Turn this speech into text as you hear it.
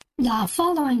The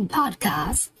following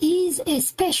podcast is a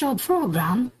special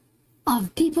program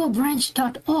of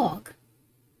peoplebranch.org,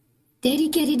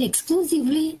 dedicated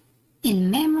exclusively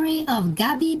in memory of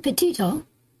Gabby Petito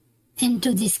and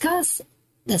to discuss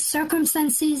the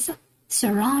circumstances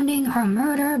surrounding her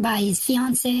murder by his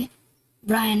fiancé,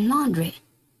 Brian Laundrie,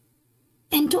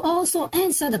 and to also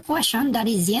answer the question that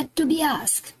is yet to be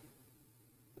asked.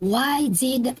 Why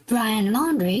did Brian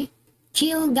Laundrie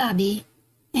kill Gabby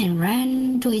and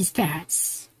ran to his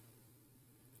parents?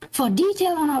 For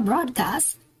detail on our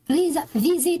broadcast, please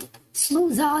visit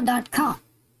sloozar.com.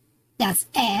 That's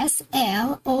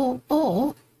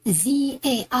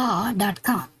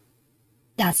SLOOZAR.com.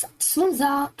 That's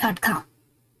sloozar.com.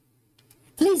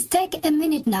 Please take a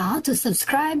minute now to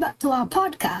subscribe to our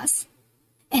podcast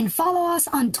and follow us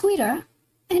on Twitter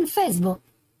and Facebook.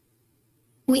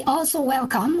 We also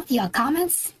welcome your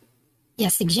comments,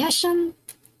 your suggestions,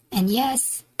 and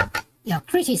yes, your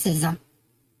criticism.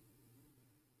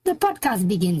 The podcast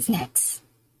begins next.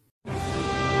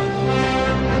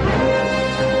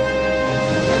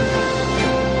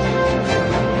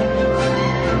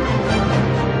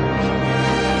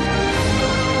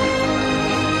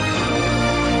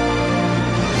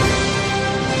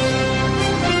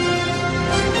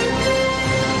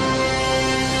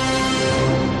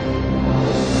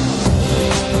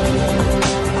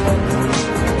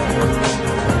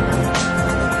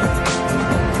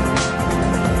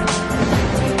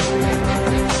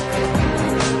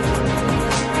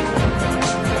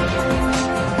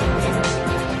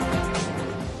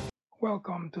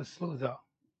 Welcome to Sloozar,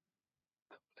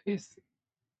 the place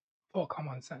for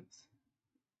common sense.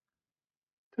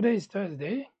 Today is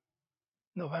Thursday,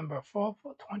 November 4th,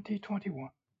 2021.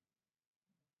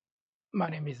 My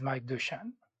name is Mike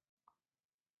Dushan.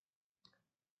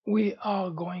 We are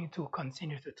going to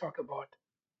continue to talk about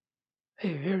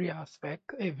a very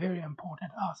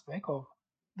important aspect of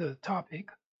the topic,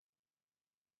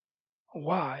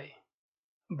 why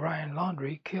Brian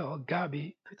Laundrie killed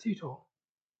Gabby Petito,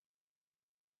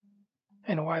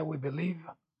 and why we believe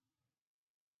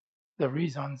the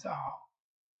reasons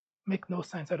make no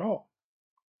sense at all.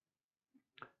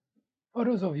 For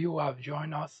those of you who have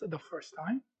joined us the first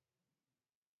time,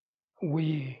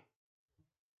 we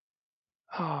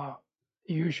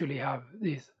usually have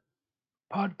these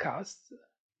podcasts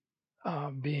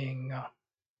being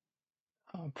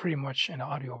pretty much an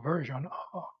audio version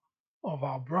of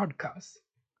our broadcast.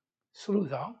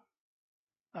 Sloozar,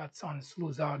 that's on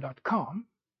sloozar.com,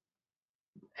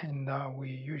 and we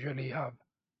usually have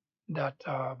that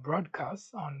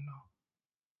broadcast on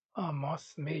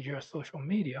most major social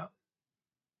media.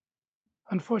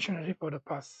 Unfortunately, for the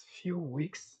past few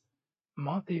weeks,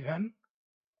 month even,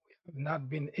 we have not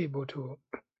been able to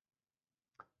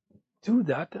do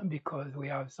that because we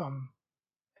have some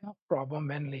problem,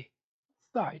 mainly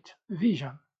sight,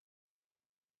 vision.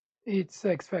 It's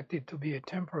expected to be a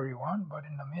temporary one, but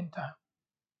in the meantime,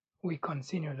 we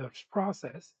continue this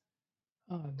process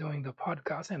doing the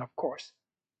podcast and, of course,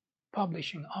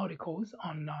 publishing articles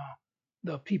on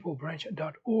the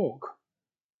peoplebranch.org.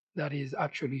 That is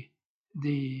actually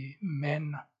the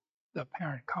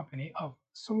parent company of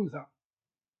Sloozar.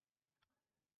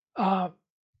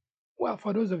 Well,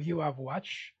 for those of you who have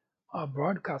watched our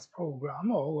broadcast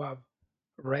program or who have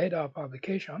read our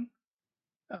publication,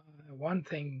 one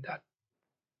thing that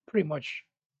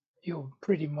you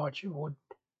pretty much would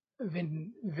have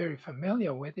been very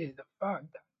familiar with is the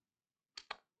fact that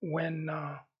when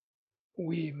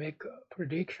we make a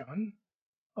prediction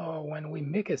or when we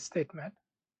make a statement,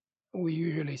 we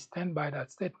usually stand by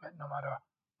that statement no matter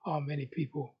how many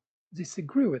people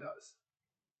disagree with us.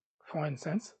 For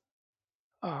instance,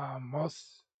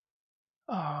 most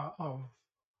of our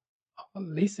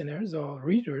listeners or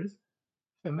readers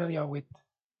familiar with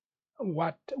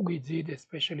what we did,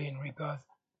 especially in regards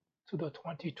to the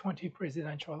 2020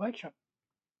 presidential election.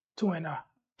 Two and a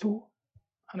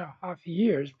half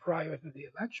years prior to the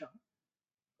election,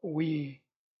 we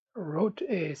wrote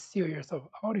a series of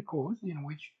articles in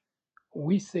which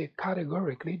we say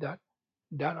categorically that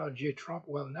Donald J. Trump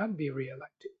will not be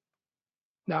reelected.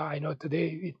 Now, I know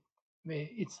today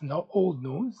it's not old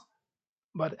news,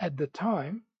 but at the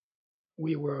time,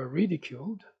 we were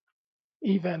ridiculed.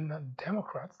 Even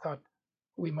Democrats thought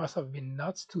we must have been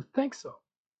nuts to think so.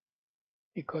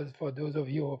 Because for those of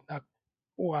you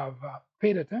who have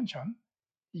paid attention,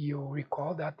 you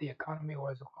recall that the economy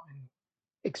was going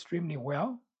extremely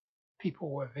well. People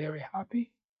were very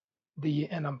happy. The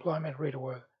unemployment rate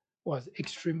was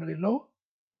extremely low.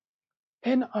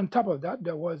 And on top of that,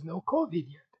 there was no COVID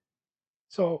yet.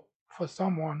 So for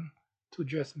someone to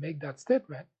just make that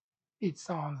statement, it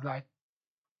sounds like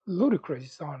ludicrous.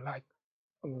 It sounds like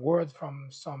words from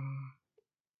some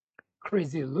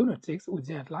crazy lunatics who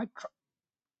didn't like Trump.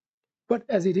 But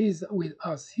as it is with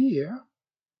us here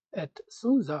at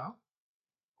SUSA,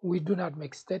 we do not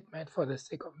make statement for the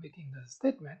sake of making the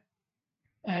statement.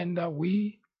 And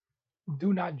we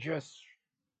do not just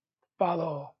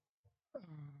follow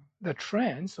the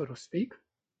trend, so to speak.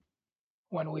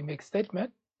 When we make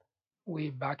statement, we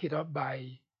back it up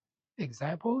by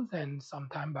examples and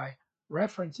sometimes by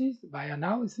references, by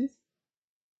analysis,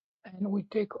 and we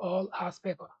take all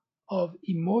aspects of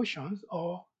emotions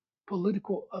or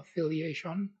political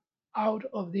affiliation out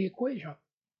of the equation.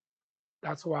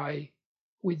 That's why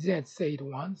we didn't say it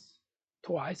once,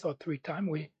 twice, or three times.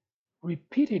 We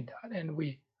repeated that and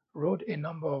we wrote a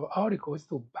number of articles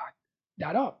to back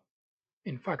that up.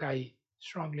 In fact, I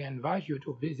strongly invite you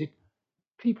to visit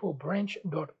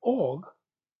peoplebranch.org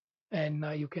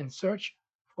and you can search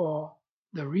for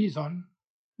the reason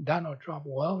Donald Trump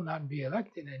will not be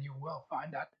elected, and you will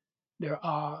find that there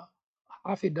are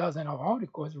half a dozen of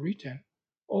articles written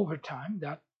over time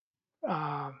that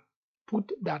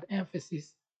put that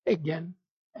emphasis again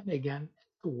and again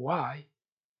to why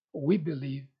we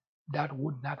believe that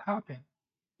would not happen,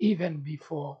 even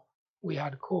before we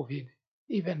had COVID,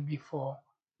 even before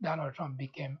Donald Trump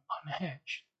became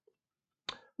unhinged.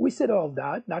 We said all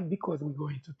that not because we're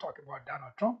going to talk about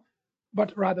Donald Trump,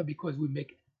 but rather because we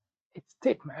make a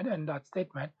statement, and that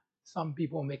statement, some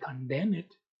people may condemn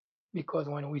it, because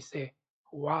when we say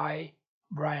why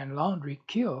Brian Laundrie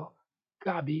killed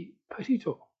Gabby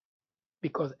Petito,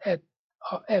 because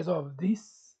as of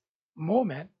this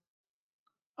moment,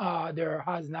 there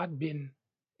has not been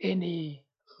any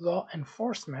law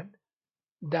enforcement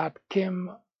that came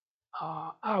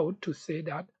out to say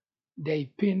that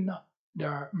they pinned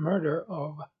the murder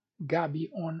of Gabby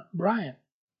on Brian.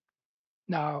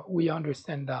 Now, we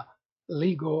understand the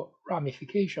legal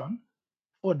ramification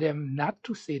for them not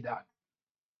to say that,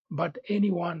 but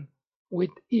anyone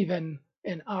with even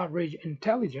an average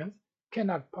intelligence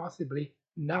cannot possibly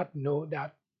not know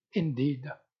that indeed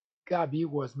Gabby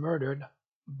was murdered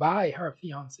by her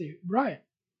fiance Brian.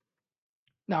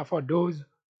 Now, for those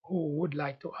who would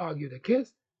like to argue the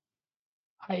case,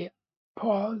 I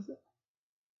pose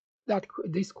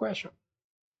this question: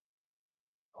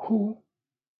 who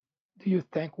do you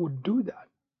think would do that?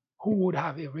 Who would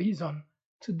have a reason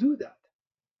to do that?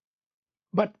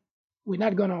 But we're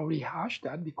not going to rehash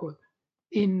that, because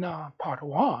in part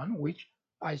one, which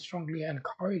I strongly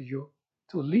encourage you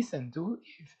to listen to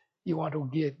if you want to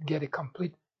get a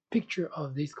complete picture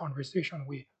of this conversation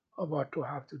we're about to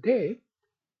have today,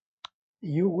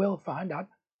 you will find that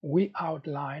we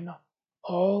outline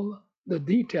all the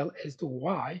detail as to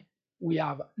why we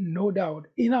have no doubt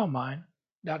in our mind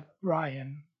that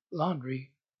Brian Laundrie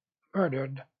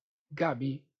murdered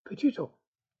Gabby Petito.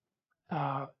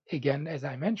 Again, as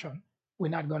I mentioned, we're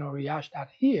not going to rehash that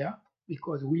here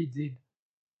because we did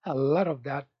a lot of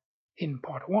that in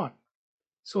part one.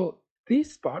 So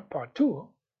this part two,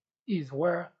 is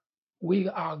where we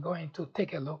are going to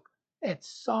take a look at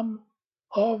some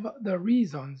of the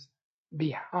reasons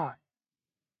behind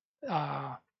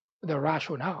the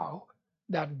rationale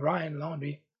that Brian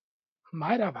Laundrie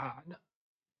might have had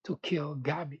to kill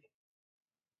Gabby.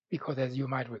 Because as you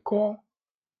might recall,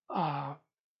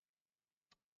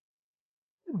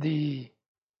 the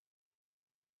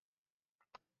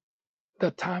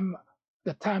time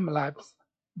lapse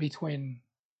between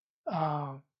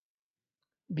the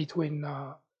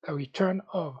return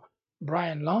of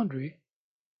Brian Laundrie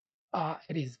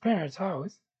at his parents'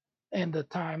 house and the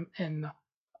time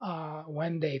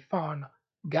when they found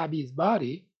Gabby's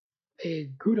body, a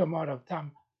good amount of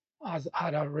time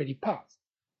had already passed.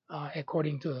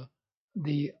 According to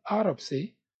the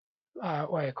autopsy,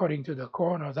 or according to the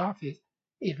coroner's office,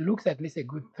 it looks at least a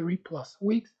good 3+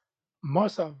 weeks.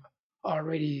 Most of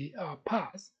already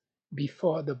passed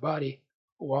before the body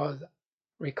was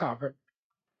recovered.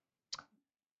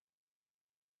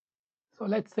 So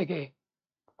let's take a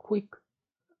quick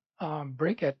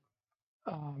break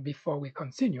before we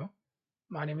continue.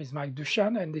 My name is Mike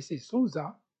Duchan, and this is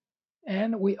SUSA,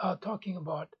 and we are talking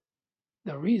about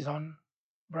the reason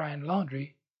Brian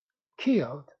Laundrie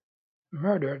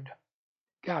murdered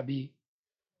Gabby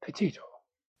Petito.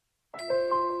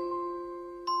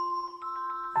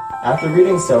 After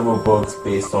reading several books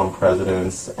based on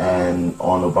presidents and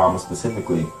on Obama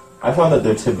specifically, I found that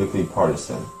they're typically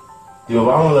partisan. The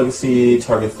Obama legacy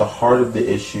targets the heart of the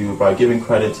issue by giving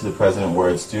credit to the president where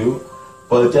it's due,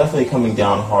 but definitely coming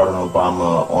down hard on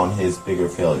Obama on his bigger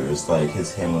failures, like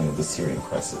his handling of the Syrian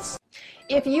crisis.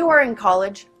 If you are in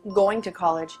college, going to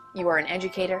college, you are an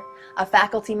educator, a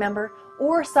faculty member,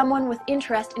 or someone with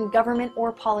interest in government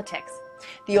or politics.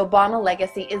 The Obama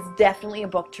Legacy is definitely a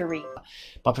book to read.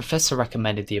 My professor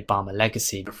recommended The Obama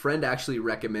Legacy. A friend actually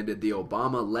recommended The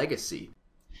Obama Legacy.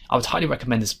 I would highly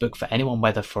recommend this book for anyone,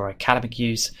 whether for academic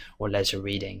use or leisure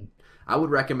reading. I would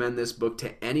recommend this book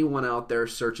to anyone out there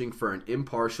searching for an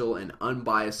impartial and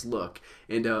unbiased look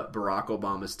into Barack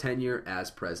Obama's tenure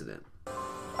as president.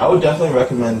 I would definitely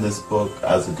recommend this book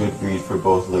as a good read for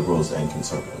both liberals and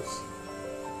conservatives.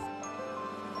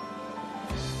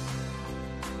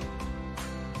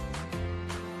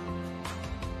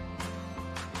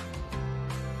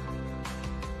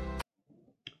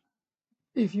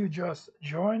 If you just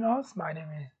join us, my name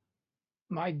is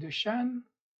Mike Duchenne,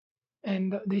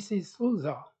 and this is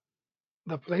SULZA,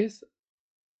 the place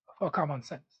for common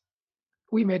sense.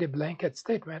 We made a blanket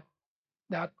statement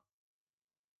that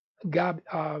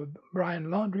Brian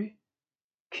Laundrie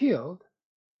killed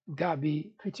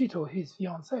Gabby Petito, his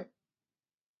fiancée.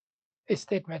 A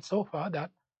statement so far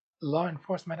that law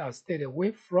enforcement has stayed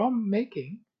away from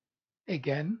making,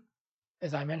 again,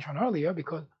 as I mentioned earlier,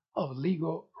 because of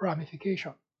legal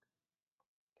ramification.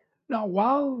 Now,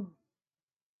 while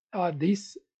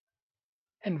this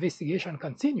investigation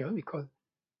continues, because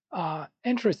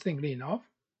interestingly enough,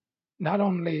 not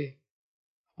only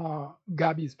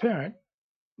Gabby's parent,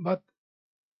 but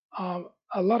a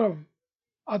lot of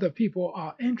other people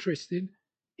are interested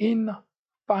in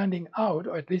finding out,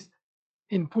 or at least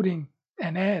in putting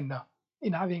an end,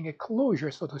 in having a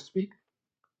closure, so to speak,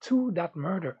 to that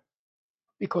murder,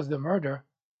 because the murder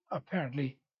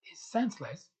apparently is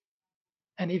senseless,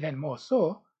 and even more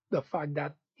so, the fact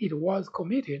that it was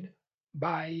committed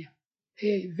by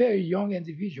a very young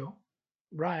individual.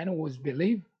 Brian was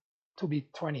believed to be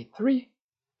 23,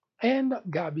 and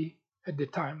Gabby at the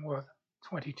time was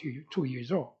 22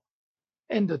 years old.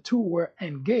 And the two were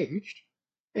engaged,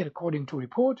 and according to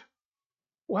report,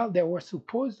 well, they were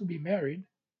supposed to be married,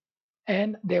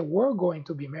 and they were going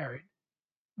to be married,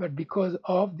 but because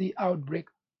of the outbreak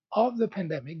of the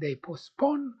pandemic, they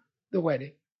postponed the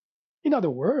wedding. In other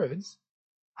words,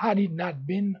 had it not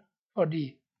been for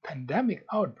the pandemic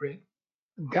outbreak,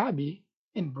 Gabby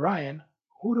and Brian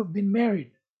would have been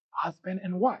married, husband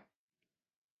and wife.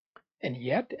 And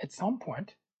yet, at some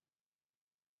point,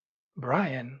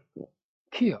 Brian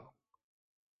killed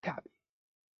Gabby.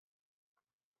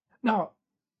 Now,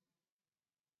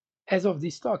 as of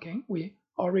this talking, we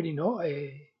already know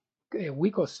a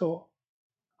week or so,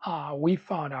 we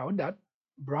found out that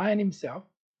Brian himself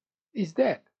is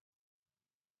dead.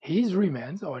 His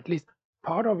remains, or at least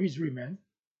part of his remains,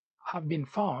 have been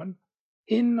found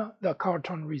in the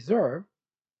Carlton Reserve,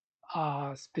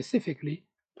 specifically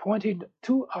pointed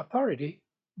to authority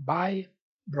by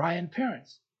Brian's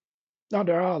parents. Now,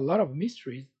 there are a lot of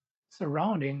mysteries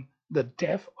surrounding the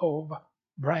death of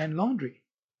Brian Laundrie.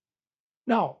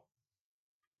 Now,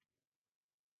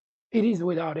 it is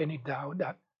without any doubt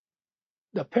that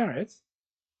the parents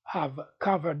have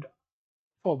covered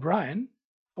for Brian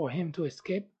for him to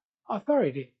escape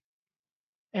authority.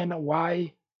 And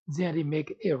why didn't he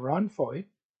make a run for it,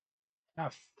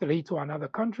 flee to another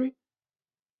country?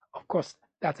 Of course,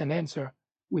 that's an answer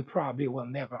we probably will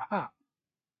never have.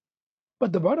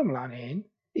 But the bottom line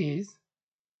is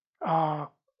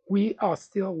we are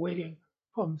still waiting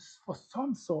for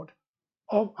some sort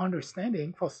of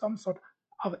understanding, for some sort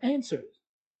of answers.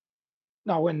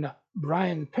 Now, when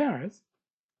Brian's parents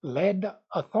led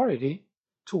authority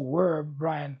to where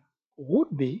Brian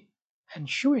would be, and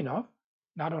sure enough,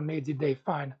 not only did they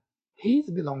find his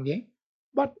belonging,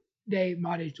 but they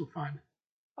managed to find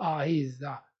his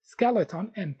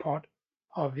skeleton and part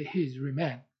of his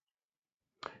remains.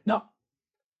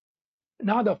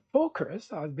 Now the focus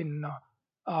has been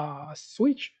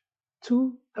switched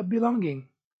to the belonging.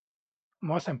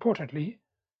 Most importantly,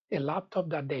 a laptop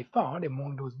that they found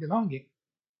among those belongings.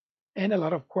 And a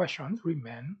lot of questions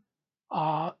remain,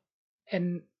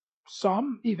 and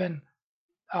some even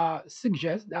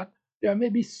suggest that there may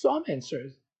be some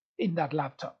answers in that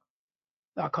laptop.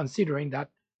 Considering that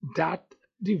that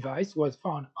device was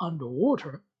found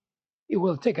underwater, it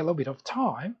will take a little bit of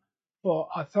time for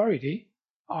authority,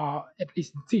 at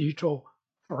least digital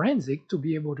forensic, to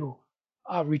be able to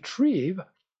retrieve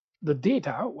the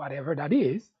data, whatever that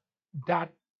is,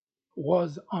 that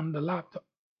was on the laptop.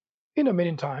 In the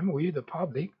meantime, we, the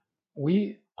public,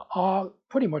 we are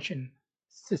pretty much in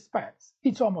suspense.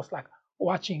 It's almost like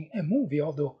watching a movie,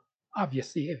 although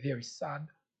obviously a very sad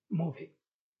movie,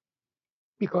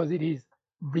 because it is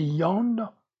beyond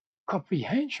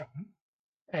comprehension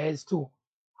as to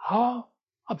how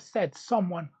upset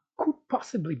someone could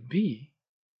possibly be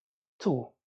to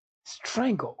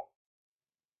strangle.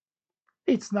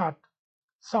 It's not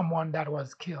someone that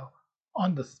was killed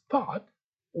on the spot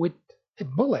with a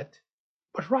bullet,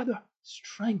 but rather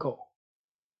strangled.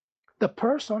 The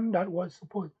person that was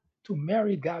supposed to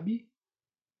marry Gabby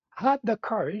had the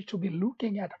courage to be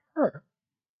looking at her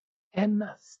and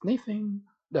sniffing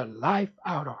the life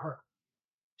out of her,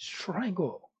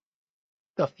 strangle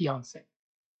the fiance.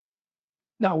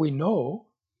 Now we know,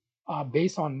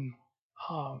 based on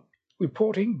uh,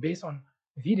 reporting, based on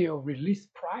video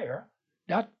released prior,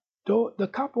 that though the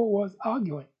couple was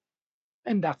arguing,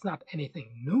 and that's not anything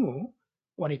new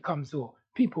when it comes to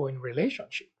people in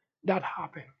relationship. That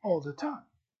happen all the time.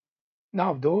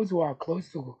 Now, those who are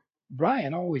close to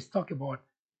Brian always talk about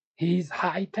his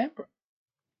high temper.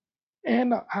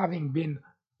 And having been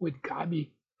with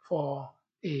Gabby for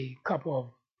a couple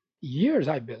of years,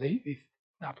 I believe, if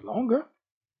not longer,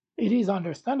 it is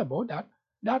understandable that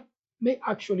that may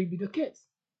actually be the case.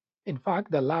 In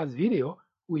fact, the last video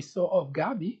we saw of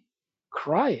Gabby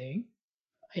crying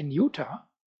in Utah,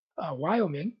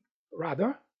 Wyoming,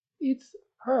 rather, it's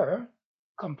her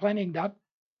complaining that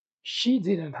she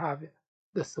didn't have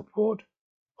the support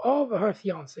of her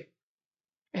fiance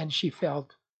and she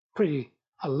felt pretty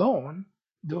alone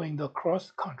during the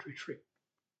cross country trip.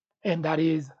 And that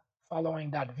is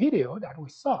following that video that we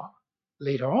saw.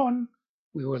 Later on,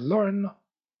 we will learn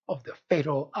of the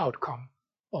fatal outcome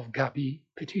of Gabby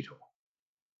Petito.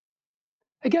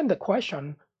 Again, the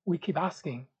question we keep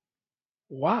asking,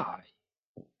 why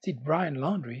did Brian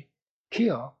Laundrie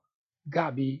kill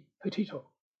Gabby Petito?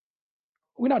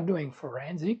 We're not doing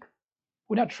forensic.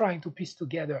 We're not trying to piece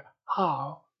together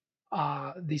how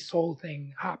this whole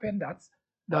thing happened. That's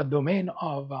the domain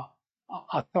of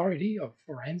authority, of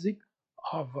forensic,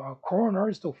 of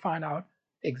coroners to find out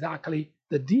exactly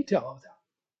the detail of that.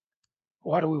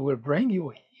 What we will bring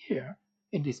you here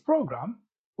in this program,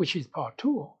 which is part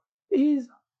 2, is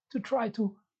to try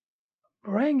to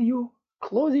bring you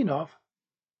close enough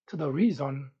to the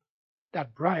reason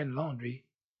that Brian Laundrie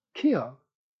killed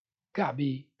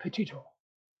Gabby Petito.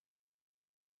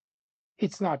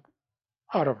 It's not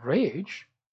out of rage.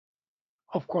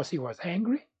 Of course, he was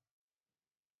angry.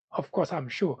 Of course, I'm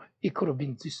sure he could have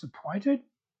been disappointed.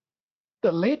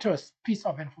 The latest piece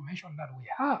of information that we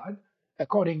had,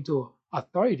 according to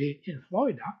authority in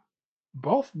Florida,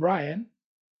 both Brian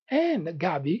and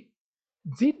Gabby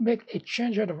did make a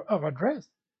change of address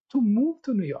to move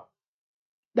to New York.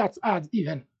 That adds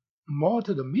even more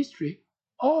to the mystery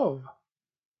of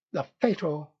the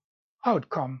fatal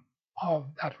outcome of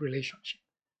that relationship.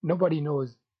 Nobody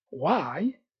knows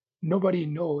why. Nobody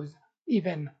knows,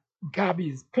 even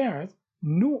Gabby's parents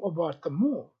knew about the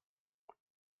move.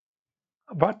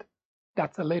 But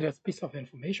that's the latest piece of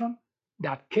information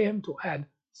that came to add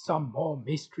some more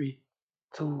mystery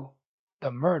to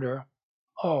the murder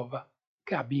of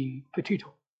Gabby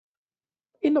Petito.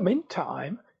 In the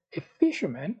meantime, a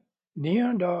fisherman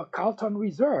near the Carlton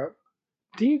Reserve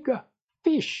dug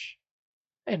fish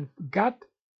and got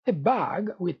a bag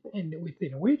within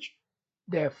which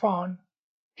they found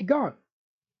a gun,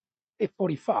 a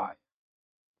 45.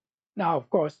 Now, of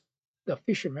course, the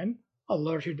fisherman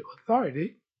alerted the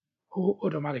authority, who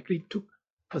automatically took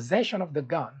possession of the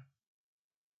gun.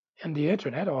 On the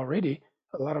internet already,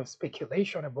 a lot of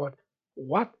speculation about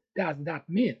what does that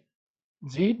mean.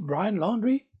 Did Brian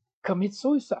Laundrie commit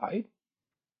suicide?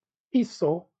 If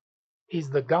so, is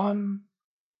the gun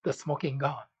the smoking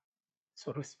gun,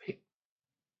 so to speak?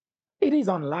 It is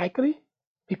unlikely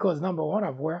because, number one,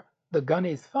 of where the gun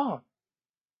is found,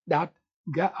 that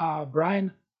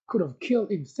Brian could have killed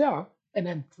himself and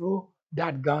then threw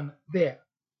that gun there.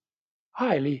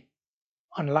 Highly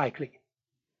unlikely.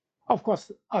 Of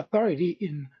course, authority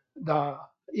in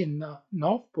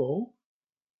North Pole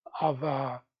of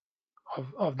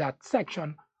that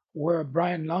section where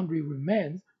Brian Laundrie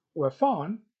remains were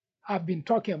found have been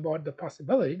talking about the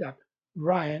possibility that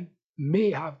Brian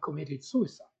may have committed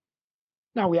suicide.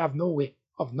 Now, we have no way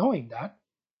of knowing that,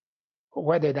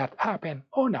 whether that happened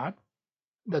or not.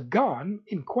 The gun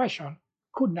in question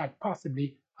could not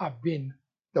possibly have been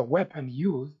the weapon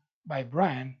used by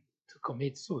Brian to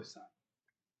commit suicide.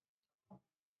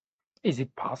 Is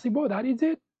it possible that is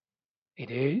it?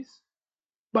 It is.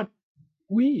 But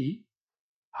we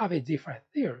have a different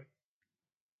theory.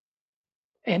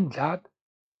 And that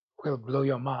will blow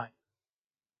your mind.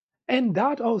 And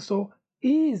that also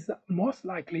is most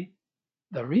likely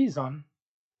the reason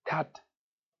that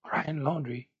Brian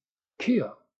Laundrie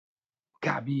killed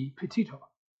Gabby Petito.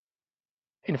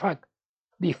 In fact,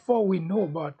 before we know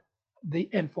about the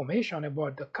information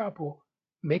about the couple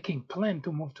making plan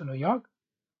to move to New York,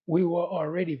 we were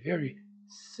already very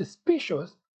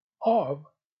suspicious of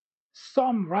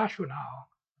some rationale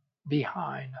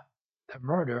behind the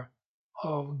murder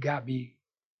of Gabby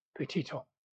Petito.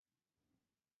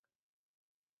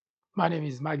 My name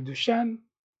is Mike Duchenne.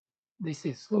 This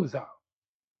is Sluza.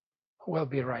 We'll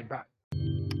be right back.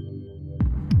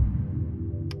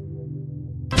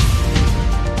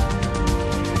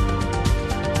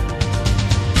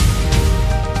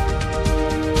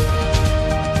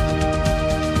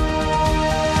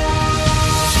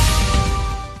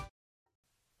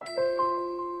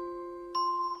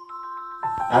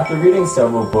 After reading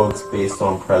several books based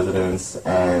on presidents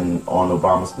and on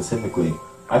Obama specifically,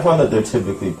 I found that they're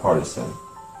typically partisan.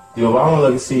 The Obama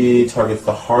legacy targets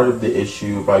the heart of the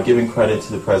issue by giving credit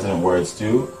to the president where it's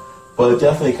due, but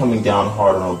definitely coming down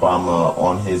hard on Obama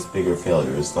on his bigger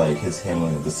failures, like his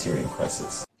handling of the Syrian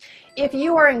crisis. If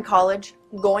you are in college,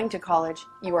 going to college,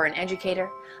 you are an educator,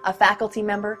 a faculty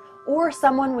member, or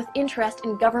someone with interest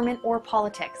in government or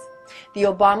politics, The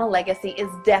Obama Legacy is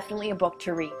definitely a book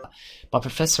to read. My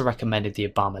professor recommended The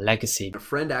Obama Legacy. A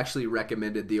friend actually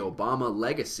recommended The Obama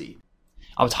Legacy.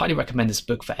 I would highly recommend this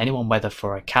book for anyone, whether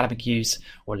for academic use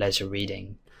or leisure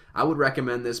reading. I would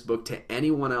recommend this book to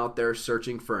anyone out there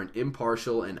searching for an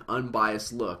impartial and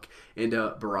unbiased look into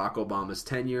Barack Obama's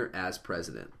tenure as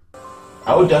president.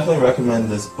 I would definitely recommend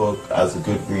this book as a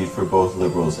good read for both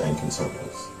liberals and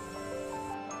conservatives.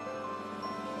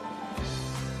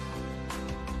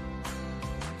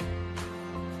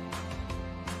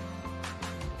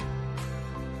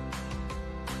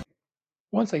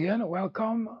 Once again,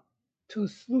 welcome to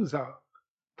Sluza,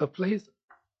 the place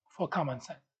for common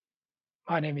sense.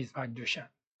 My name is Mike Duchenne.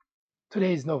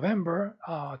 Today is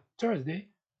Thursday,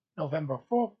 November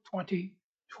 4th,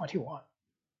 2021.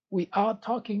 We are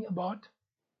talking about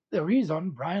the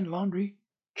reason Brian Laundrie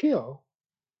killed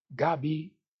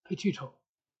Gabby Petito.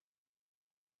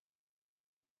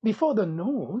 Before the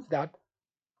news that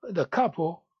the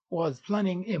couple was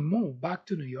planning a move back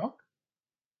to New York,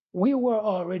 we were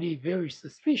already very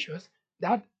suspicious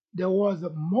that there was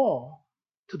more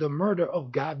to the murder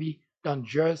of Gabby than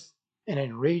just an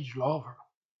enraged lover.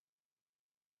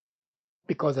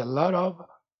 Because a lot of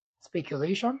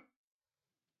speculation,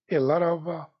 a lot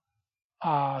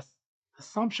of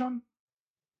assumption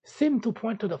seem to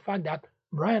point to the fact that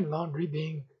Brian Laundrie,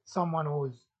 being someone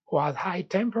who has high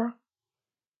temper,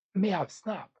 may have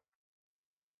snapped.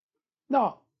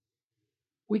 Now,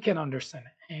 we can understand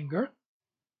anger.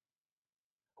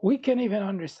 We can even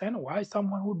understand why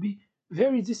someone would be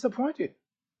very disappointed.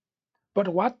 But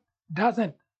what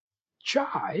doesn't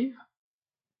jive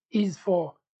is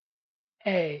for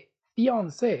a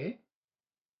fiancé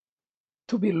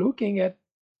to be looking at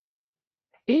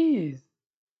his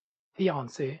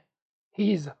fiancé,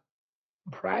 his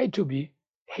bride-to-be,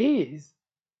 his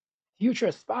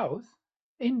future spouse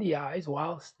in the eyes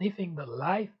while sniffing the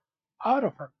life out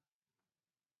of her.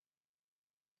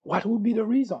 What would be the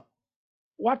reason?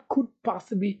 What could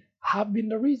possibly have been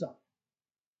the reason?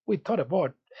 We thought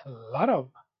about a lot of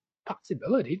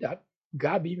possibility that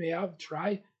Gabby may have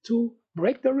tried to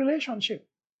break the relationship.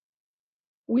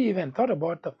 We even thought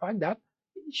about the fact that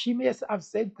she may have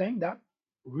said things that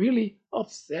really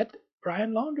upset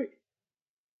Brian Laundrie.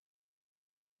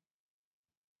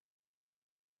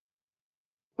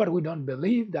 But we don't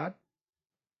believe that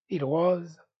it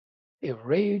was a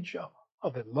rage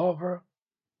of a lover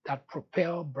that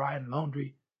propelled Brian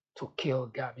Laundrie to kill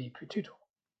Gabby Petito.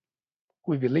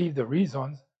 We believe the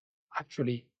reasons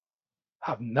actually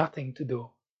have nothing to do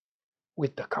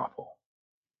with the couple.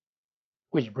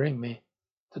 Which brings me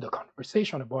to the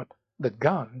conversation about the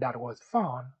gun that was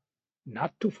found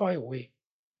not too far away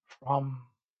from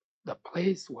the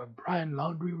place where Brian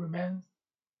Laundrie remains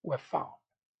were found.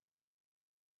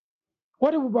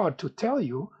 What I'm about to tell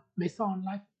you may sound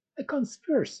like a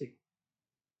conspiracy.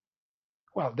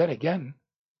 Well, then again,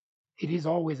 it is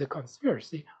always a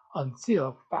conspiracy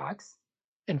until facts,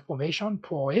 information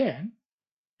pour in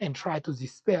and try to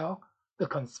dispel the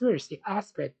conspiracy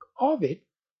aspect of it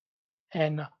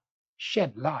and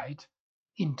shed light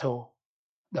into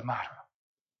the matter.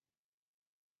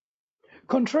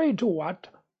 Contrary to what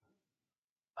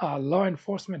law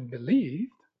enforcement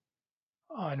believed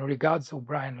in regards to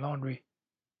Brian Laundrie's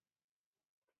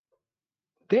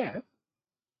death,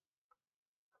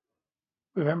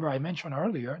 remember I mentioned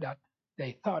earlier that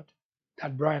they thought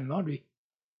that Brian Laundrie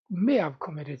may have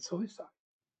committed suicide.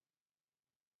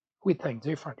 We think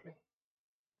differently.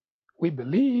 We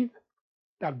believe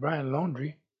that Brian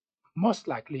Laundrie most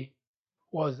likely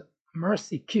was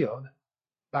mercy killed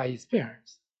by his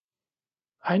parents.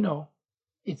 I know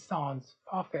it sounds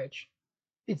far-fetched.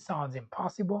 It sounds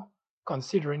impossible,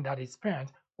 considering that his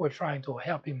parents were trying to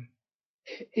help him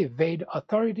evade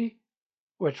authority,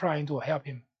 were trying to help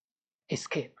him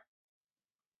escape.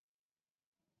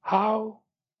 How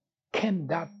can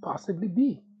that possibly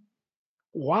be?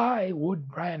 Why would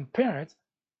Brian's parents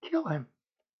kill him?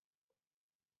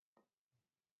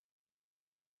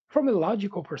 From a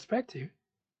logical perspective,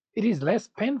 it is less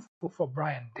painful for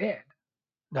Brian dead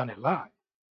than alive.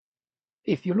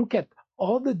 If you look at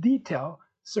all the detail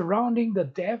surrounding the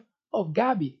death of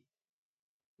Gabby,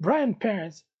 Brian's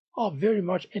parents are very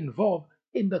much involved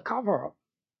in the cover-up,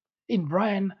 in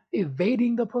Brian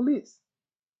evading the police.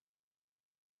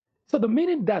 So the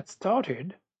minute that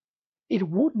started, it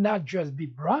would not just be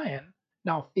Brian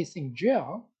now facing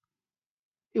jail,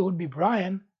 it would be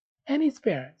Brian and his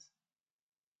parents.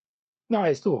 Now,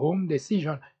 as to whom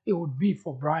decision it would be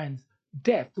for Brian's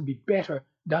death to be better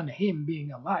than him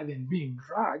being alive and being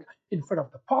dragged in front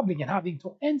of the public and having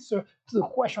to answer to the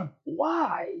question,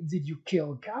 why did you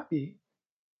kill Gabby?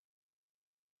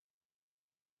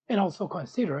 And also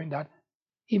considering that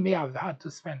he may have had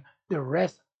to spend the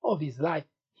rest of his life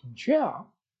in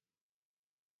jail,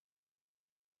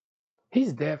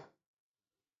 his death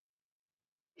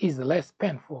is less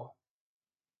painful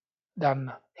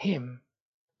than him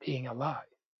being alive.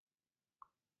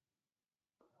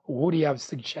 Would he have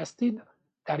suggested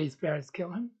that his parents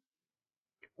kill him?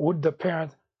 Would the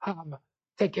parents have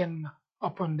taken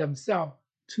upon themselves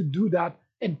to do that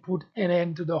and put an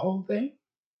end to the whole thing?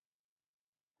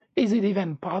 Is it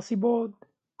even possible?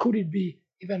 Could it be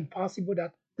even possible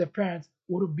that the parents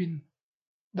would have been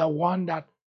the one that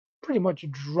pretty much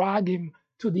dragged him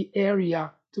to the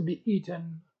area to be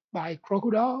eaten by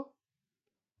crocodile?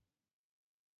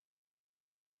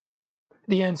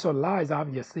 The answer lies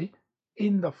obviously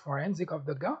in the forensic of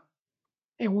the gun.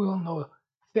 And we will know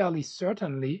fairly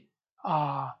certainly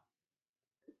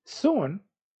soon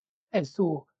as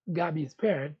to Gabby's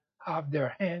parents have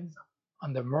their hands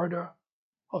on the murder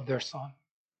of their son.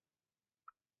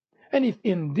 And if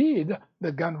indeed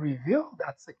the gun revealed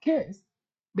that's the case,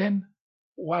 then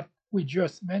what we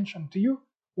just mentioned to you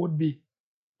would be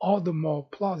all the more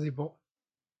plausible.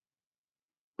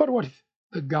 But what if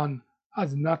the gun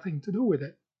has nothing to do with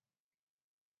it?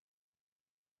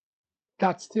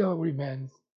 That still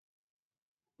remains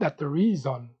that the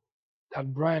reason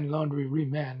that Brian Laundrie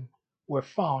remains were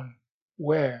found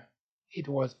where it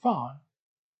was found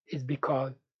is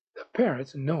because the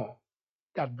parents know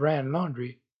that Brian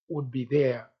Laundrie would be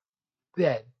there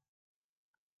dead.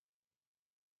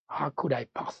 How could I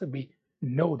possibly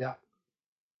know that?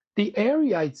 The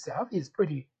area itself is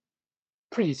pretty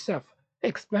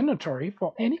self-explanatory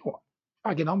for anyone.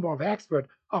 Like a number of experts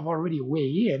have already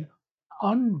weighed in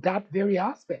on that very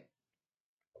aspect.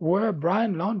 Where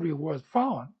Brian Laundrie was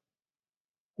found,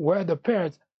 where the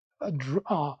parents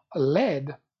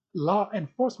led law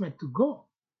enforcement to go,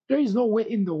 there is no way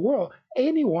in the world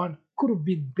anyone could have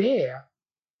been there,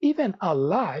 even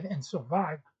alive, and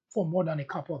survived for more than a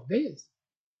couple of days.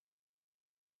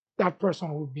 That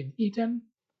person would have been eaten,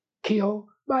 killed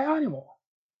by animal.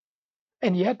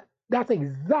 And yet, that's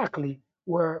exactly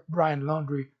where Brian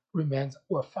Laundrie remains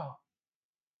were found.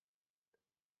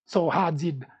 So how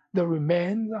did the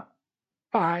remains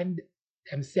find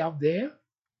themselves there?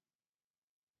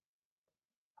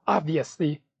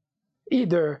 Obviously,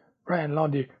 either Brian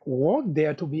Laundrie walked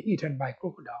there to be eaten by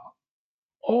crocodile,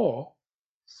 or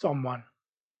someone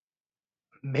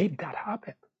made that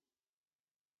happen.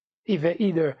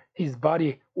 Either his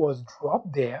body was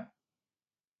dropped there,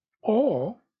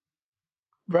 or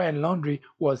Brian Laundrie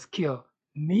was killed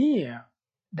near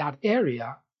that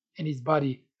area and his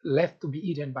body left to be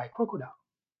eaten by crocodile.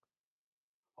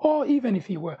 Or even if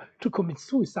he were to commit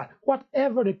suicide,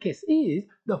 whatever the case is,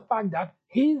 the fact that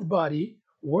his body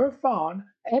were found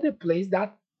at a place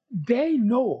that they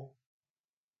know.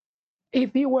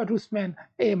 If he were to spend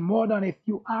more than a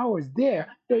few hours there,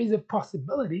 there is a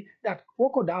possibility that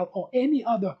crocodile or any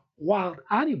other wild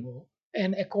animal,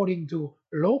 and according to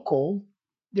locals,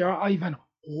 there are even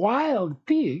wild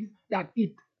pigs that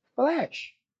eat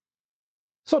flesh.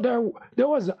 So there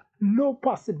was no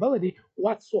possibility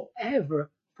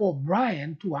whatsoever for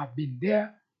Brian to have been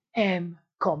there and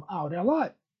come out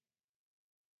alive.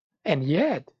 And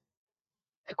yet,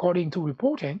 according to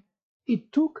reporting,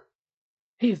 it took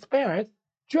his parents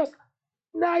just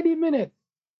 90 minutes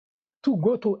to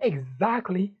go to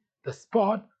exactly the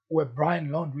spot where Brian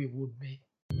Laundrie would be.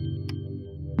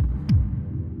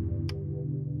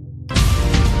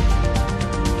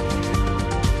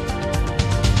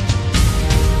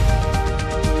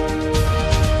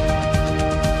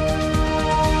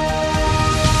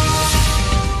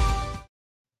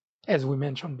 As we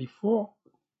mentioned before,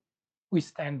 we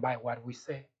stand by what we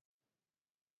say.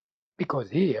 Because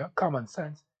here, common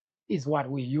sense is what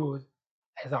we use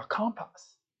as our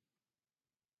compass.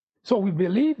 So we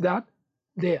believe that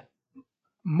the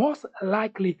most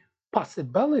likely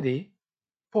possibility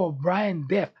for Brian's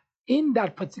death in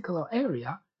that particular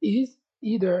area is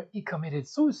either he committed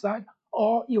suicide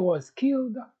or he was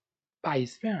killed by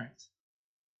his parents.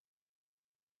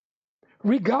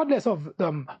 Regardless of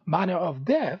the manner of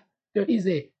death, there is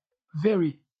a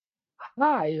very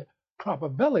high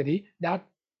probability that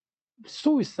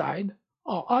suicide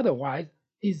or otherwise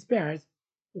his parents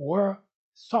were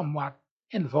somewhat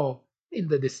involved in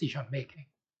the decision making.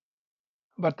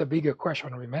 But the bigger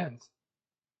question remains,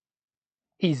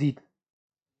 is it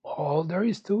all there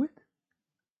is to it?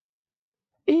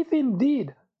 If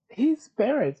indeed his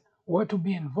parents were to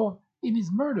be involved in his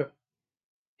murder,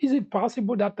 is it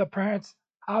possible that the parents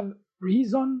have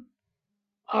reason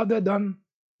other than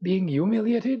being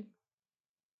humiliated?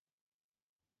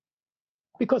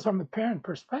 Because from a parent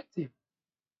perspective,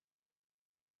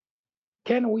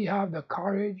 can we have the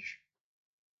courage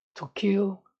to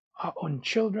kill our own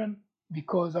children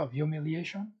because of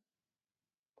humiliation?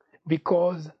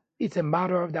 Because it's a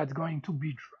matter that's going to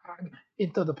be dragged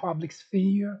into the public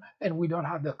sphere and we don't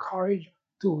have the courage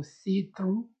to see it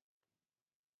through?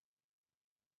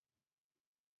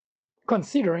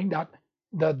 Considering that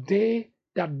the day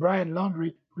that Brian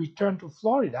Laundrie returned to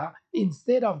Florida,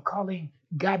 instead of calling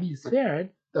Gabby's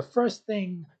parents, the first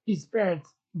thing his parents,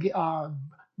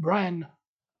 Brian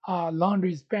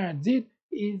Laundrie's parents, did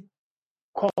is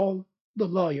call the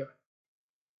lawyer.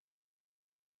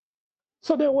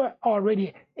 So they were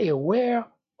already aware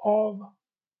of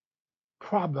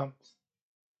problems.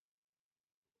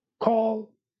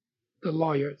 Call the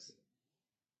lawyers.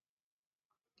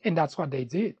 And that's what they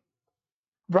did.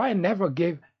 Brian never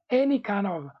gave any kind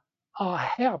of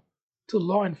help to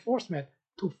law enforcement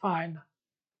to find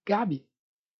Gabby.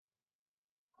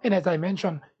 And as I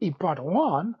mentioned in part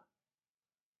one,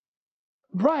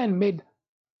 Brian made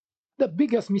the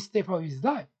biggest mistake of his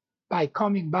life by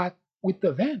coming back with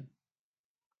the van.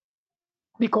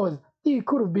 Because it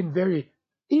could have been very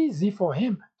easy for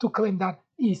him to claim that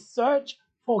he searched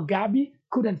for Gabby,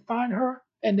 couldn't find her,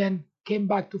 and then came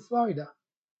back to Florida,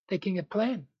 taking a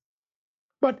plane.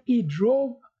 But he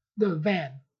drove the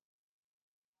van.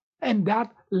 And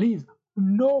that leaves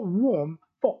no room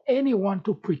for anyone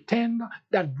to pretend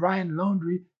that Brian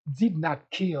Laundrie did not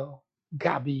kill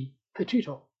Gabby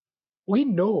Petito. We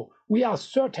know, we are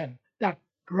certain that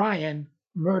Brian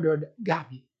murdered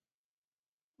Gabby.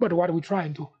 But what we're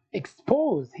trying to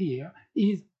expose here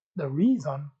is the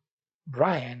reason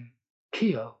Brian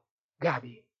killed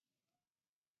Gabby.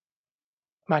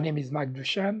 My name is Mike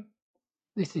Duchenne.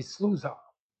 This is Sluzar.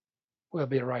 We'll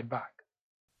be right back.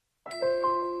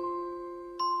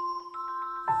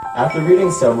 After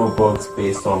reading several books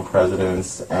based on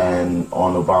presidents and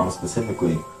on Obama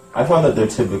specifically, I found that they're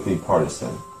typically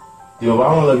partisan. The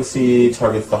Obama legacy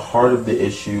targets the heart of the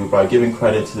issue by giving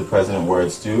credit to the president where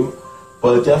it's due,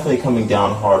 but definitely coming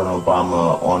down hard on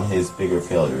Obama on his bigger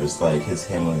failures, like his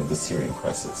handling of the Syrian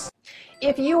crisis.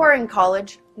 If you are in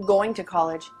college, going to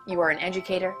college, you are an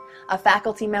educator, a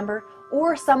faculty member,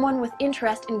 or someone with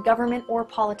interest in government or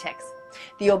politics,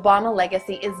 The Obama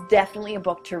Legacy is definitely a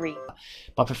book to read.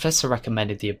 My professor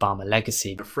recommended The Obama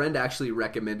Legacy. A friend actually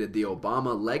recommended The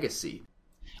Obama Legacy.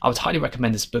 I would highly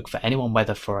recommend this book for anyone,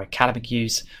 whether for academic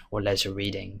use or leisure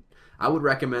reading. I would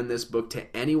recommend this book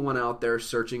to anyone out there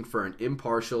searching for an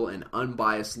impartial and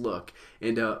unbiased look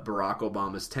into Barack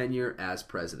Obama's tenure as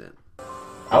president.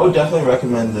 I would definitely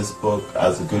recommend this book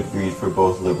as a good read for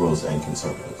both liberals and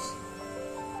conservatives.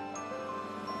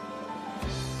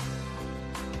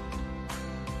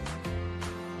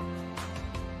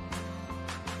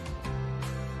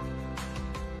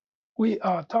 We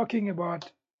are talking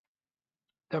about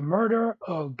the murder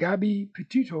of Gabby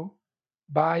Petito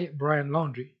by Brian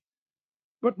Laundrie.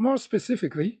 But more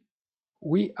specifically,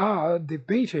 we are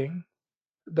debating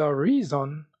the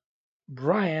reason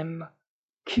Brian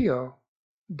killed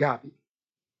Gabby.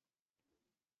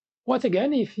 Once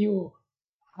again, if you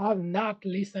have not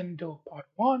listened to part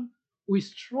one, we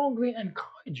strongly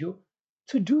encourage you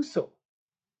to do so,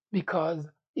 because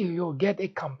you'll get a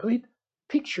complete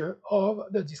picture of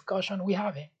the discussion we're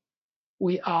having.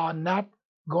 We are not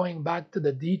going back to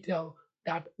the detail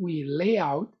that we lay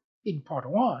out in part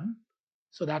one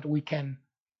so that we can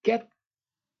get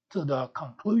to the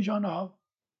conclusion of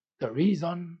the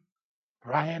reason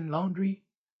Brian Laundrie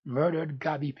murdered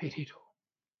Gabby Petito.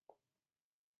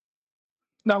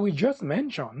 Now, we just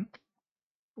mentioned,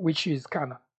 which is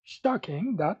kind of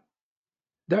shocking, that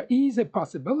there is a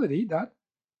possibility that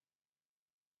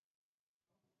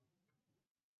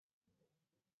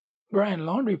Brian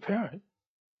Laundrie's parents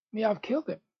may have killed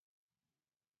him.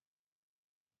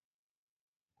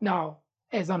 Now,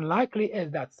 as unlikely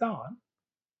as that sounds,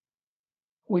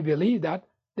 we believe that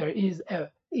it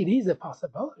is a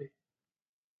possibility.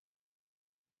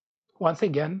 Once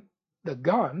again, the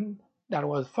gun that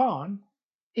was found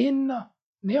in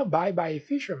nearby by a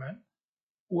fisherman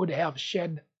would have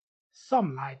shed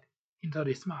some light into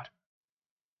this matter.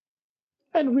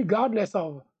 And regardless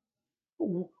of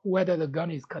whether the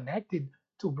gun is connected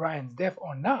to Brian's death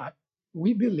or not,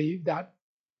 we believe that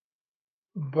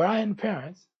Brian's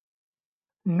parents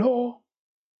know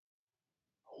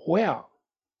well,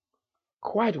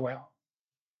 quite well,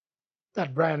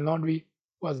 that Brian Laundrie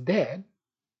was dead,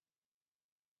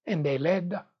 and they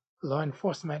led law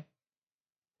enforcement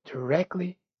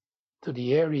directly to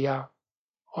the area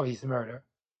of his murder,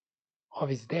 of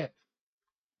his death.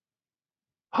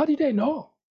 How did they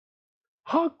know?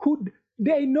 How could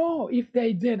they know if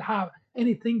they didn't have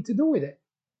anything to do with it?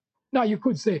 Now, you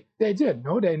could say they did.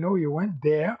 No, they know you went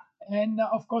there, and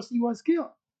of course, he was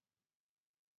killed.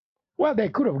 Well, they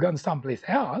could have gone someplace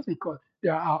else because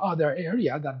there are other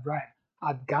areas that Brian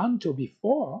had gone to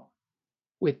before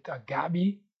with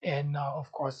Gabby and,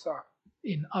 of course,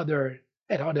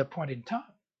 at other point in time.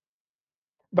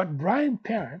 But Brian's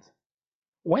parents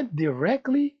went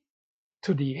directly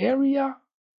to the area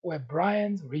where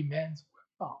Brian's remains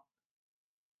were found.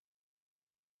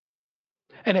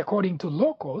 And according to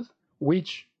locals,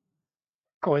 which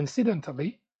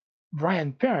coincidentally,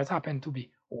 Brian's parents happen to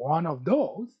be one of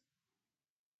those,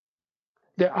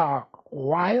 there are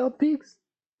wild pigs,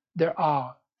 there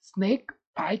are snake,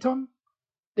 python,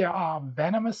 there are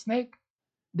venomous snake,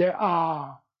 there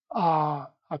are a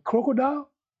crocodile.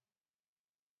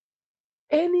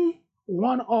 Any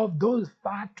one of those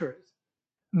factors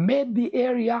made the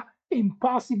area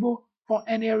impossible for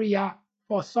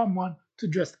someone to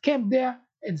just camp there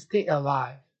and stay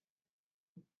alive.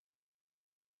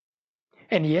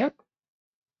 And yet,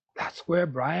 that's where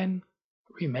Brian's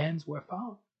remains were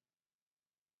found.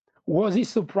 Was he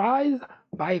surprised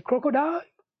by a crocodile?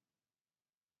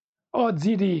 Or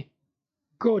did he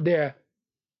go there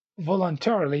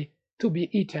voluntarily to be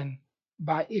eaten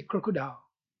by a crocodile?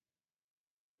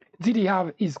 Did he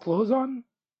have his clothes on?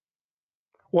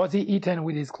 Was he eaten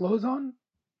with his clothes on?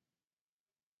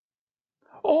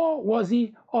 Or was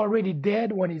he already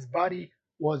dead when his body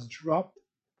was dropped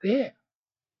there?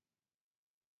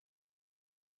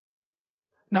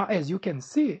 Now, as you can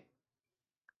see,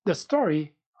 the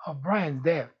story of Brian's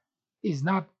death is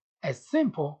not as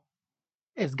simple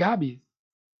as Gabby's,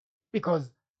 because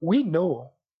we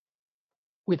know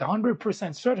with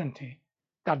 100% certainty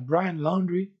that Brian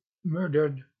Laundrie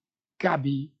murdered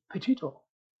Gabby Petito.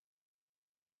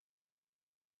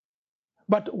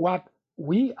 But what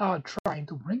we are trying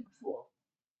to bring forth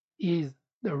is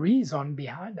the reason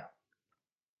behind that.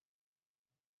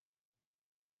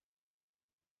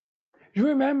 You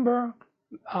remember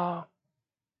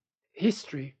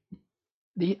history,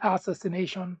 the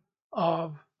assassination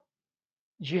of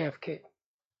JFK.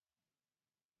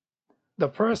 The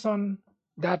person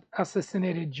that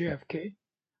assassinated JFK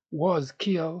was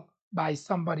killed by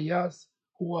somebody else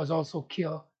who was also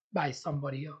killed by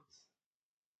somebody else,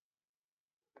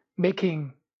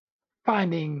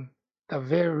 finding the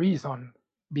very reason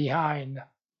behind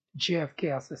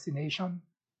JFK assassination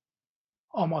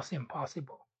almost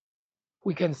impossible.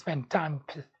 We can spend time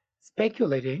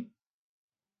speculating,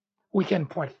 we can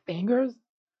point fingers,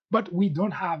 but we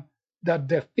don't have the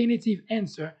definitive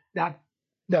answer that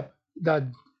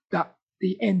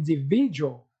the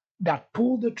individual that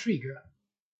pulled the trigger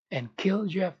and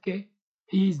killed JFK,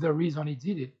 he is the reason he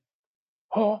did it,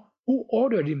 or who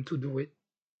ordered him to do it.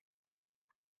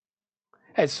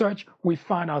 As such, we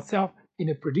find ourselves in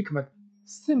a predicament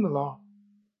similar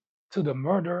to the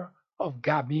murder of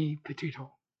Gabby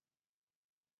Petito.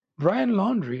 Brian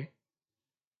Laundrie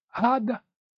had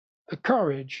the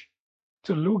courage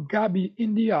to look Gabby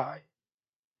in the eye,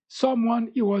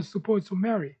 someone he was supposed to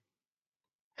marry,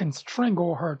 and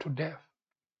strangle her to death.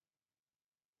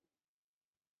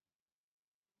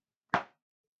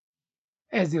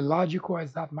 As illogical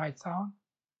as that might sound,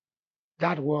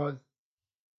 that was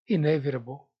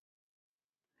inevitable.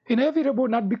 Inevitable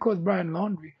not because Brian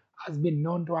Laundrie has been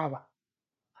known to have a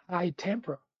high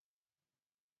temper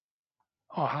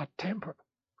or hot temper.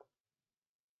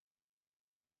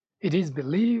 It is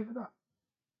believed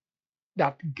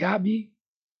that Gabby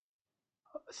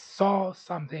saw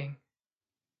something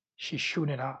she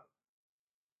shouldn't have.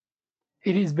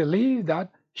 It is believed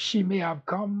that she may have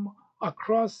come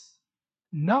across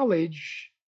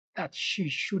knowledge that she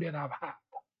shouldn't have had.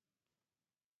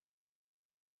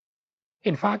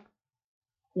 In fact,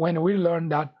 when we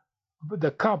learned that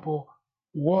the couple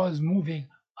was moving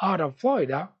out of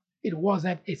Florida, it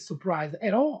wasn't a surprise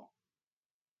at all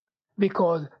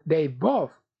because they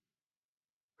both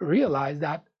realized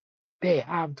that they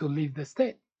have to leave the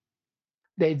state.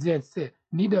 They just said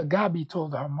neither Gabby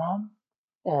told her mom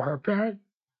or her parents,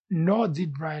 nor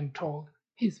did Brian told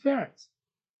his parents.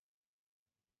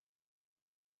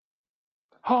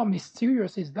 How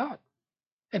mysterious is that?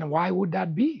 And why would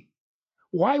that be?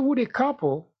 Why would a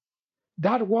couple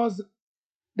that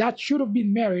should have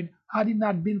been married had it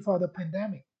not been for the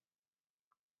pandemic?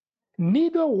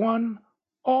 Neither one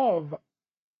of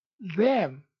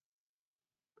them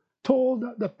told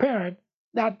the parent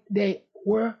that they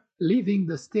were leaving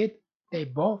the state they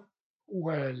both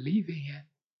were living in.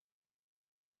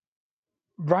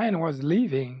 Brian was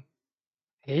living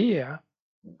here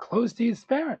close to his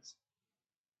parents.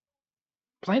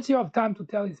 Plenty of time to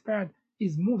tell his parents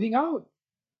he's moving out.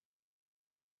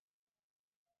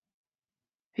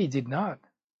 He did not.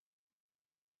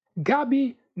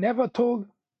 Gabby never told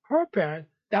her parents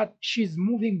that she's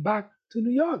moving back to New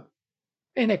York.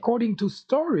 And according to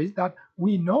stories that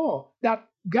we know, that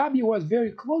Gabby was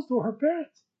very close to her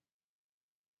parents.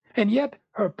 And yet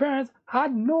her parents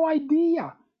had no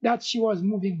idea that she was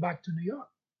moving back to New York.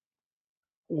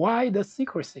 Why the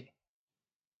secrecy?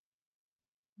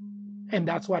 And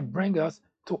that's what brings us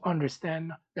to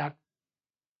understand that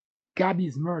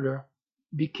Gabby's murder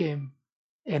became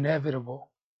inevitable.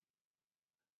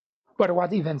 But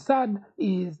what even sad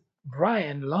is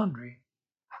Brian Laundrie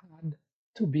had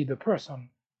to be the person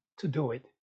to do it.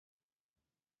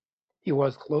 He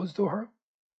was close to her,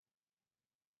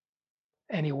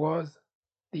 and he was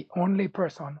the only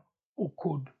person who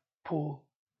could pull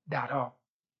that off.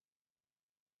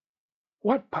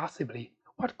 What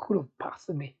could have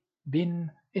possibly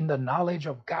been in the knowledge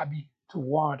of Gabby to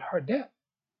warrant her death?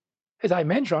 As I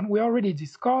mentioned, we already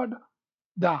discussed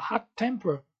the hot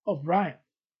temper of Brian.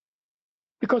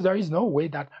 Because there is no way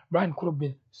that Brian could have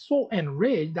been so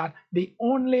enraged that the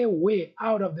only way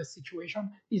out of the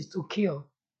situation is to kill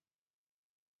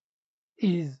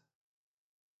his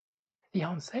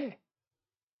fiancée.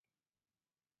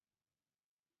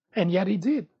 And yet he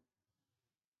did.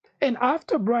 And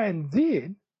after Brian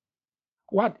did,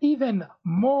 what even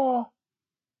more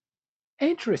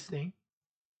interesting,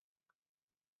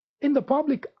 in the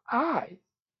public eye,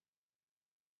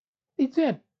 it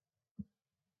didn't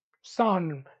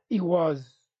sound he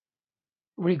was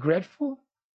regretful.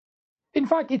 In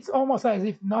fact, it's almost as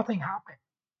if nothing happened.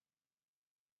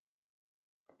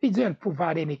 He didn't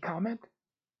provide any comment.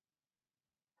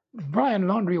 Brian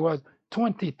Laundrie was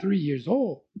 23 years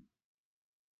old.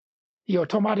 He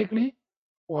automatically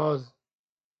was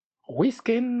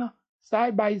whisking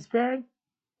side by his parents,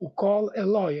 who called a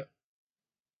lawyer.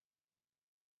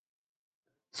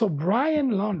 So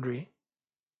Brian Laundrie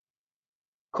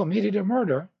committed a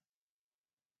murder,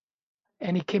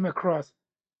 and he came across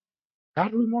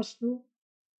not remorseful,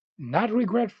 not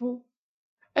regretful,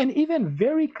 and even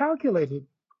very calculated,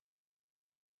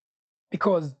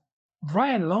 because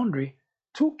Brian Laundrie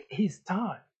took his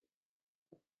time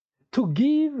to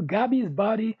give Gabby's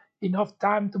body enough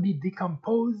time to be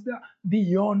decomposed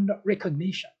beyond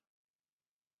recognition.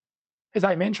 As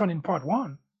I mentioned in part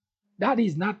one, that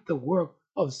is not the work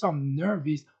of some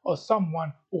nervous or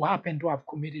someone who happened to have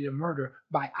committed a murder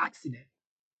by accident.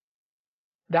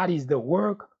 That is the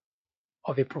work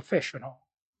of a professional.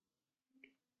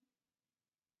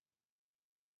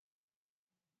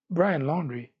 Brian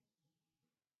Laundrie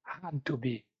had to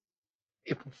be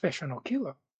a professional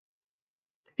killer.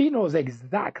 He knows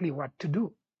exactly what to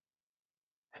do.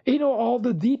 He knows all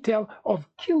the detail of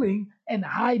killing and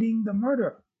hiding the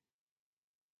murder.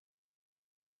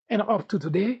 And up to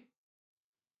today,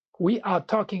 we are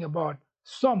talking about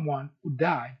someone who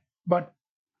died, but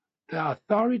the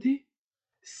authority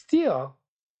still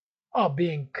are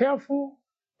being careful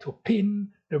to pin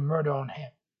the murder on him.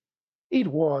 It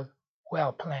was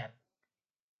well planned.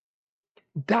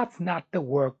 That's not the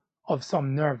work of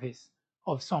some novice,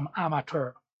 of some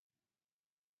amateur.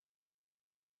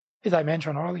 As I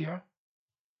mentioned earlier,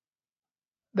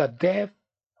 the death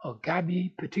of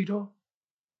Gabby Petito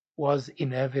was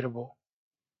inevitable.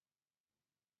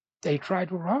 They tried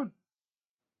to run.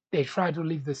 They tried to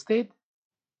leave the state,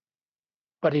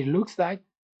 but it looks like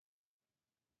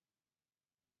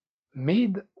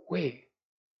midway,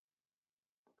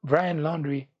 Brian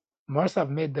Laundrie must have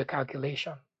made the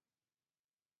calculation.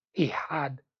 He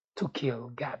had to kill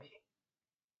Gabby.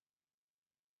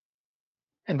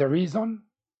 And the reason?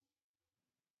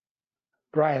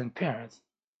 Brian's parents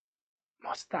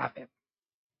must have it.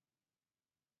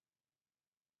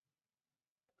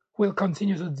 We'll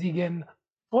continue to dig in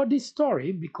for this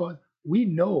story because we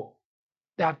know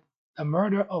that the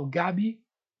murder of Gabby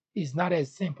is not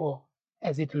as simple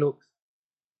as it looks.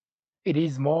 It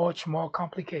is much more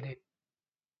complicated.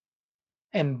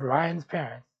 And Brian's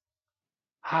parents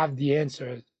have the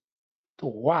answers to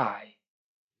why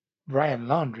Brian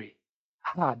Laundrie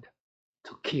had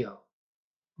to kill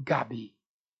Gabby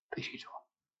Petito.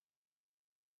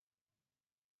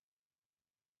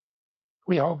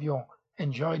 We hope you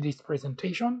enjoyed this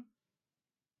presentation.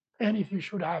 And if you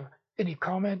should have any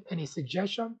comment, any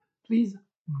suggestion, please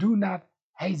do not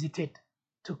hesitate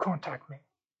to contact me.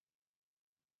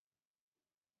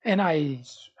 And I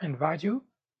invite you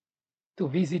to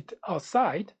visit our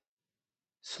site,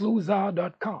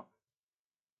 sleuthar.com.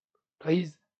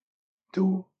 Please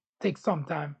do take some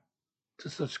time to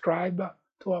subscribe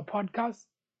to our podcast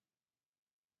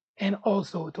and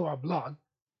also to our blog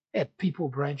at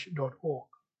peoplebranch.org.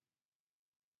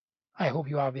 I hope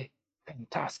you have a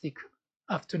fantastic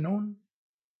afternoon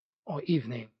or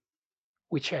evening,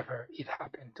 whichever it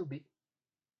happened to be.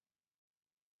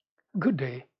 Good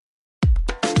day.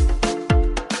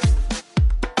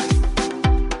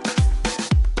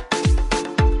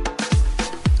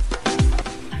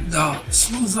 The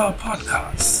Sleuthar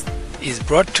Podcast is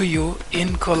brought to you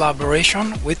in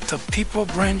collaboration with the People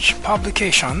Branch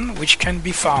publication, which can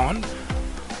be found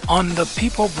on the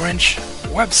People Branch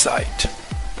website,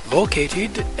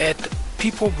 located at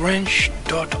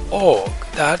peoplebranch.org.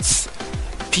 That's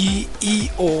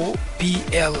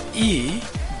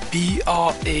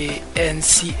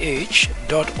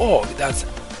peoplebranch.org. That's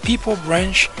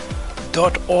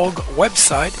peoplebranch.org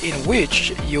website, in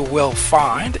which you will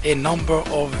find a number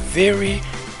of very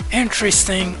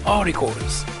interesting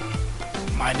articles.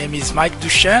 My name is Mike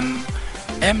Duchesne,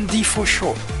 MD for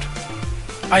short.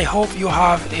 I hope you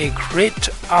have a great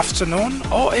afternoon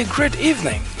or a great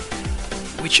evening,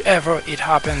 whichever it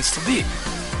happens to be.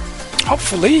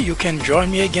 Hopefully you can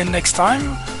join me again next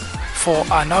time for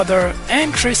another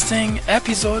interesting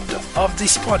episode of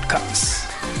this podcast.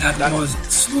 That was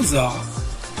Sleuthar,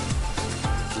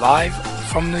 live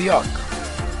from New York.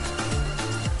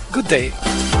 Good day.